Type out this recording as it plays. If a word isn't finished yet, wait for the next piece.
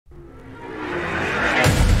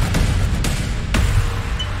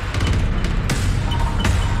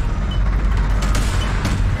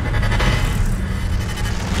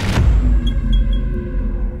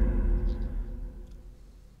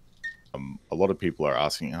lot of people are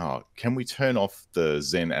asking, oh, can we turn off the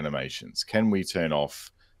Zen animations? Can we turn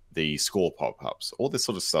off the score pop-ups? All this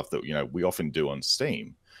sort of stuff that, you know, we often do on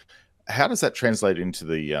Steam. How does that translate into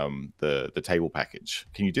the table package?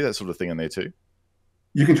 Can you do that sort of thing in there too?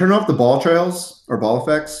 You can turn off the ball trails or ball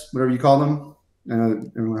effects, whatever you call them. I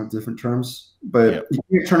know everyone have different terms, but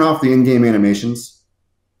you can turn off the in-game animations.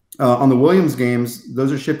 On the Williams games,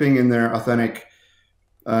 those are shipping in their authentic,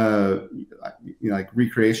 like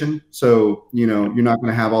recreation. So you're not going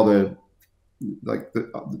to have all the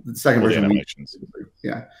the second version animations.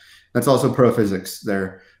 Yeah, that's also pro physics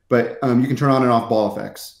there. But you can turn on and off ball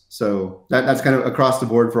effects. So that's kind of across the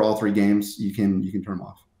board for all three games. You can turn them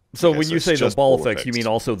off. So when you say the ball effects, you mean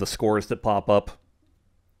also the scores that pop up?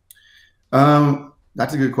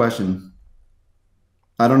 That's a good question.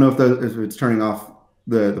 I don't know if it's turning off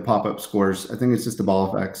the pop-up scores. I think it's just the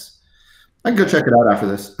ball effects. I can go check it out after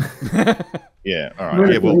this. Yeah, all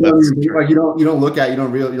right. Yeah, well, that's like you don't look at, you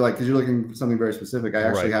don't really like, because you're looking for something very specific. I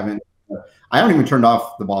actually haven't. I haven't even turned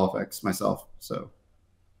off the ball effects myself. So.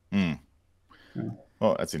 Yeah.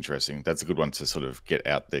 Well, that's interesting. That's a good one to sort of get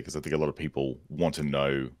out there, because I think a lot of people want to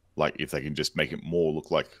know, like, if they can just make it more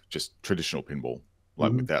look like just traditional pinball,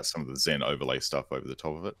 like without some of the Zen overlay stuff over the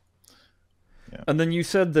top of it. Yeah. And then you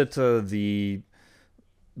said that the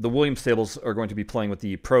Williams tables are going to be playing with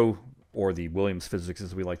the Pro, or the Williams physics,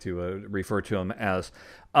 as we like to refer to them as.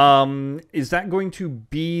 Is that going to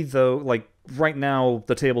be like right now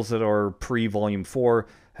the tables that are pre-Volume 4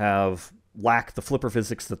 lack the flipper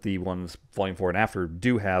physics that the ones Volume 4 and after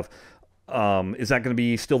do have? Is that going to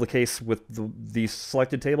be still the case with these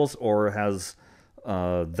selected tables, or has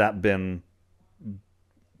that been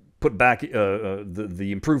put back, the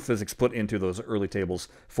improved physics put into those early tables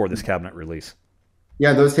for this cabinet release?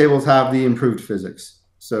 Yeah, those tables have the improved physics.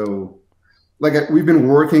 So, like, we've been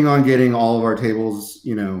working on getting all of our tables,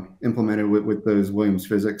 implemented with those Williams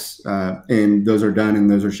physics, and those are done, and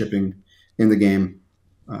those are shipping in the game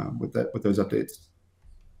with those updates.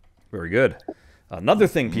 Very good. Another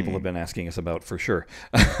thing people have been asking us about for sure.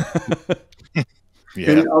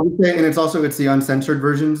 Yeah. And I'll just say, and it's the uncensored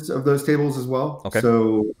versions of those tables as well. Okay.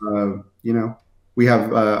 So we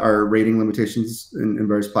have our rating limitations in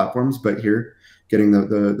various platforms, but here getting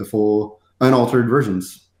the full unaltered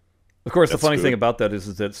versions. Of course, the funny thing about that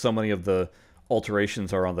is that so many of the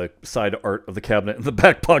alterations are on the side art of the cabinet and the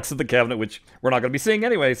back box of the cabinet, which we're not going to be seeing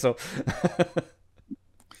anyway. So.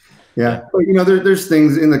 Yeah, but there's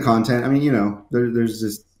things in the content. I mean, there's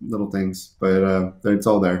just little things, but it's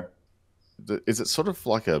all there. Is it sort of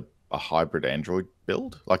like a hybrid Android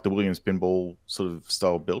build, like the Williams Pinball sort of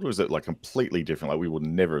style build, or is it like completely different? Like we would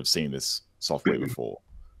never have seen this software before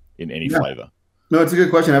in any flavor. No, it's a good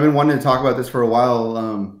question. I've been wanting to talk about this for a while.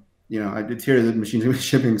 I did hear the machine's going to be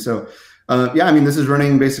shipping, so yeah. I mean, this is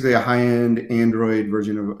running basically a high-end Android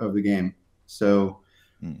version of the game. So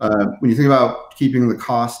when you think about keeping the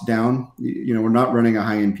cost down, we're not running a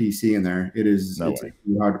high-end PC in there. It's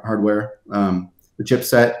hardware. The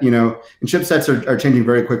chipset, and chipsets are changing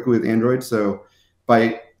very quickly with Android. So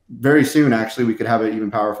by very soon, actually, we could have an even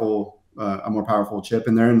a more powerful chip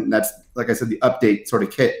in there. And that's, like I said, the update sort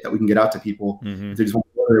of kit that we can get out to people. If they just want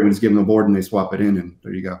to order, we just give them a board and they swap it in, and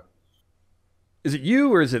there you go. Is it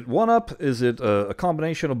you, or is it OneUp? Is it a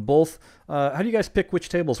combination of both? How do you guys pick which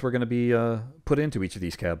tables we're going to be put into each of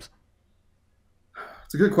these cabs?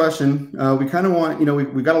 It's a good question. We kind of want,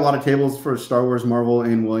 we got a lot of tables for Star Wars, Marvel,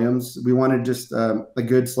 and Williams. We wanted just a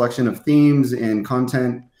good selection of themes and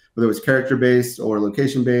content, whether it was character-based or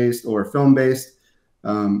location-based or film-based.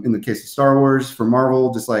 In the case of Star Wars, for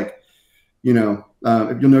Marvel, just like, if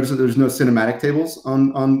you'll notice that there's no cinematic tables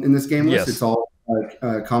in this game list. It's all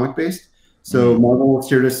comic-based. So Marvel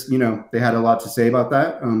steered us, they had a lot to say about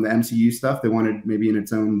that. The MCU stuff, they wanted maybe in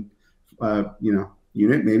its own,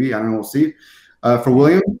 unit, maybe. I don't know, we'll see. For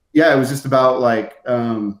William, yeah, it was just about like,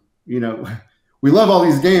 we love all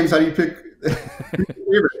these games. How do you pick your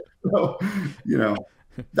favorite? So,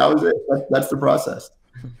 that was it. That's the process.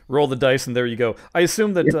 Roll the dice, and there you go. I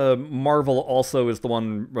assume that Marvel also is the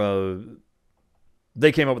one.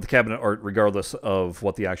 They came up with the cabinet art regardless of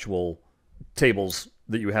what the actual tables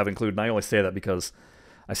that you have included. And I only say that because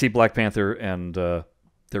I see Black Panther, and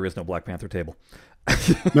there is no Black Panther table.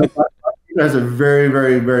 No, it has a very,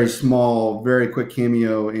 very, very small, very quick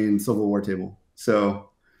cameo in Civil War table. So,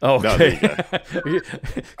 okay,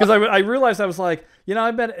 because I realized, I was like,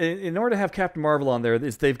 I bet in order to have Captain Marvel on there,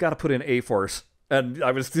 they've got to put in A-Force, and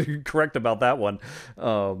I was correct about that one.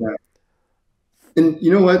 Yeah. And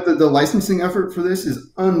you know what? The licensing effort for this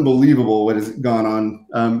is unbelievable. What has gone on?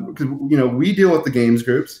 Because we deal with the games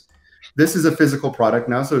groups, this is a physical product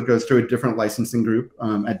now, so it goes through a different licensing group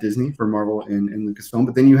at Disney for Marvel and Lucasfilm.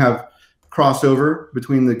 But then you have crossover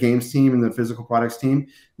between the games team and the physical products team.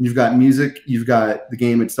 You've got music, you've got the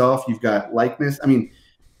game itself, you've got likeness. I mean,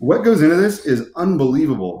 what goes into this is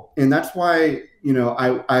unbelievable, and that's why, you know,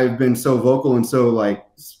 I've been so vocal and so, like,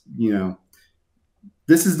 you know,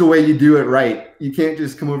 this is the way you do it right. You can't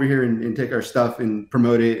just come over here and take our stuff and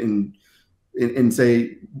promote it and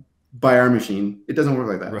say, buy our machine. It doesn't work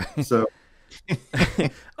like that. Right. So,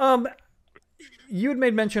 you had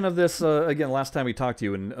made mention of this again last time we talked to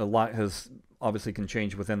you, and a lot has obviously can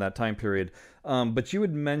change within that time period. But you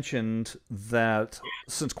had mentioned that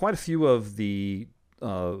since quite a few of the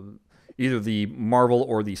either the Marvel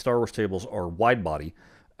or the Star Wars tables are wide body,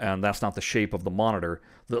 and that's not the shape of the monitor,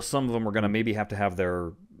 that some of them are going to maybe have to have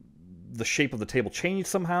the shape of the table changed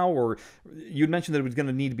somehow, or you'd mentioned that it was going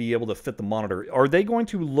to need to be able to fit the monitor. Are they going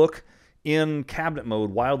to look in cabinet mode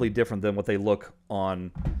wildly different than what they look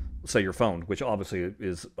on, say, your phone, which obviously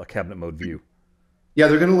is a cabinet mode view? Yeah,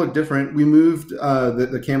 they're going to look different. We moved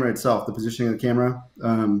the camera itself, the positioning of the camera,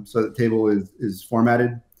 so the table is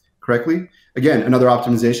formatted correctly. Again, another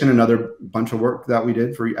optimization, another bunch of work that we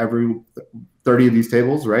did for every 30 of these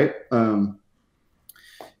tables, right?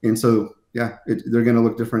 And so, yeah, they're going to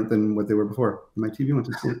look different than what they were before. My TV went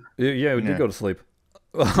to sleep. Yeah, it did go to sleep.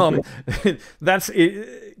 That's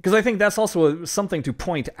because I think that's also something to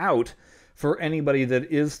point out for anybody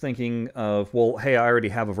that is thinking of, well, hey, I already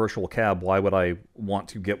have a virtual cab. Why would I want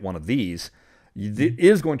to get one of these? It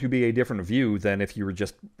is going to be a different view than if you were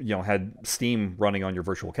just, you know, had Steam running on your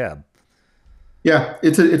virtual cab. Yeah,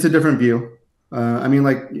 it's a different view. I mean,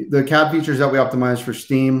 like the cab features that we optimized for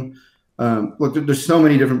Steam. Look, there's so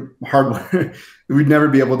many different hardware. We'd never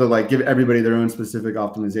be able to, like, give everybody their own specific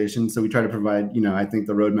optimization. So we try to provide, you know, I think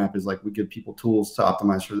the roadmap is, like, we give people tools to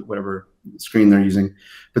optimize for whatever screen they're using.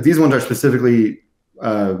 But these ones are specifically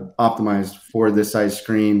optimized for this size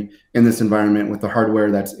screen in this environment with the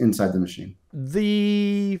hardware that's inside the machine.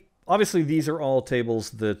 Obviously these are all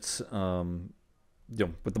tables that, you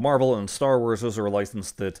know, with the Marvel and Star Wars, those are a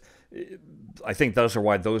license that I think those are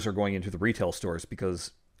why those are going into the retail stores,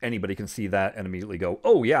 because anybody can see that and immediately go,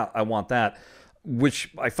 oh yeah, I want that. Which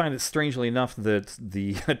I find it strangely enough that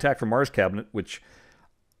the Attack from Mars cabinet, which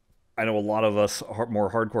I know a lot of us more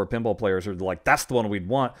hardcore pinball players are like, that's the one we'd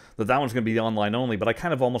want, that one's going to be online only, but I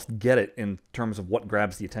kind of almost get it in terms of what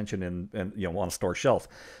grabs the attention and you know, on a store shelf.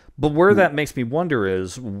 But where that makes me wonder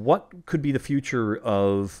is, what could be the future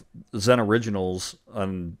of Zen Originals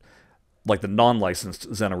and, like, the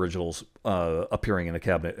non-licensed Zen Originals appearing in a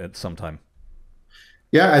cabinet at some time?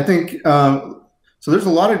 Yeah, I think so. There's a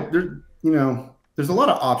lot of there's a lot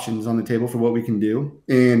of options on the table for what we can do,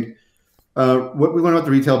 and what we learned about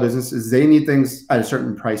the retail business is they need things at a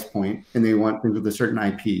certain price point, and they want things with a certain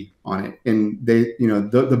IP on it, and they, you know,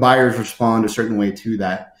 the buyers respond a certain way to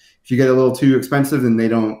that. If you get a little too expensive, then they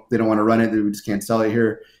don't want to run it. They just can't sell it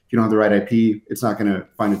here. If you don't have the right IP, it's not going to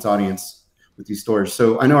find its audience with these stores.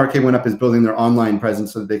 So I know Arcade One Up is building their online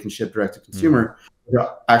presence so that they can ship direct to consumer.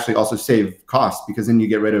 Actually also save costs, because then you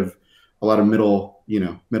get rid of a lot of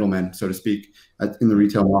middlemen, so to speak, in the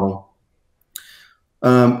retail model.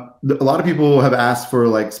 A lot of people have asked for,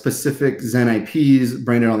 like, specific Zen IPs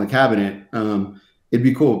branded on the cabinet. It'd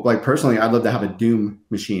be cool. Like, personally, I'd love to have a Doom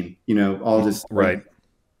machine, you know, all just right.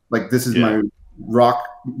 Like this is my rock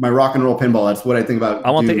and roll pinball. That's what I think about.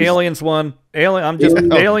 I want the Aliens one. I'm just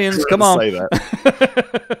Aliens. Come on. Say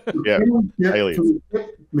that. Yeah, Aliens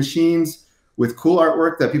machines with cool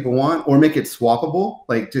artwork that people want, or make it swappable.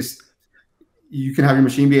 Like, just, you can have your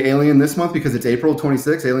machine be Alien this month because it's April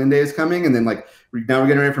 26th, Alien Day is coming, and then, like, now we're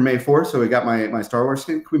getting ready for May 4th, so we got my Star Wars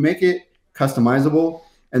thing. Can we make it customizable?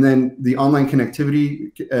 And then the online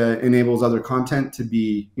connectivity enables other content to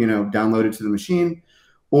be, you know, downloaded to the machine.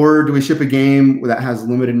 Or do we ship a game that has a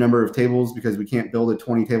limited number of tables because we can't build a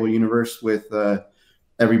 20-table universe with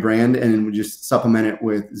every brand, and then we just supplement it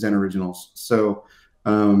with Zen Originals? So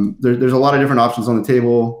there's a lot of different options on the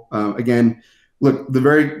table. Again, look,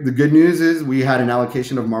 the good news is we had an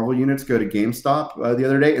allocation of Marvel units go to GameStop the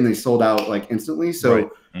other day, and they sold out, like, instantly. So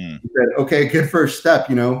we said, okay, good first step.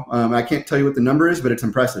 You know, I can't tell you what the number is, but it's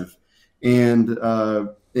impressive. And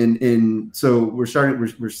so we're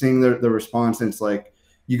seeing the response, and it's like,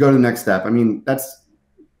 you go to the next step. I mean, that's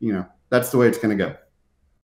the way it's going to go.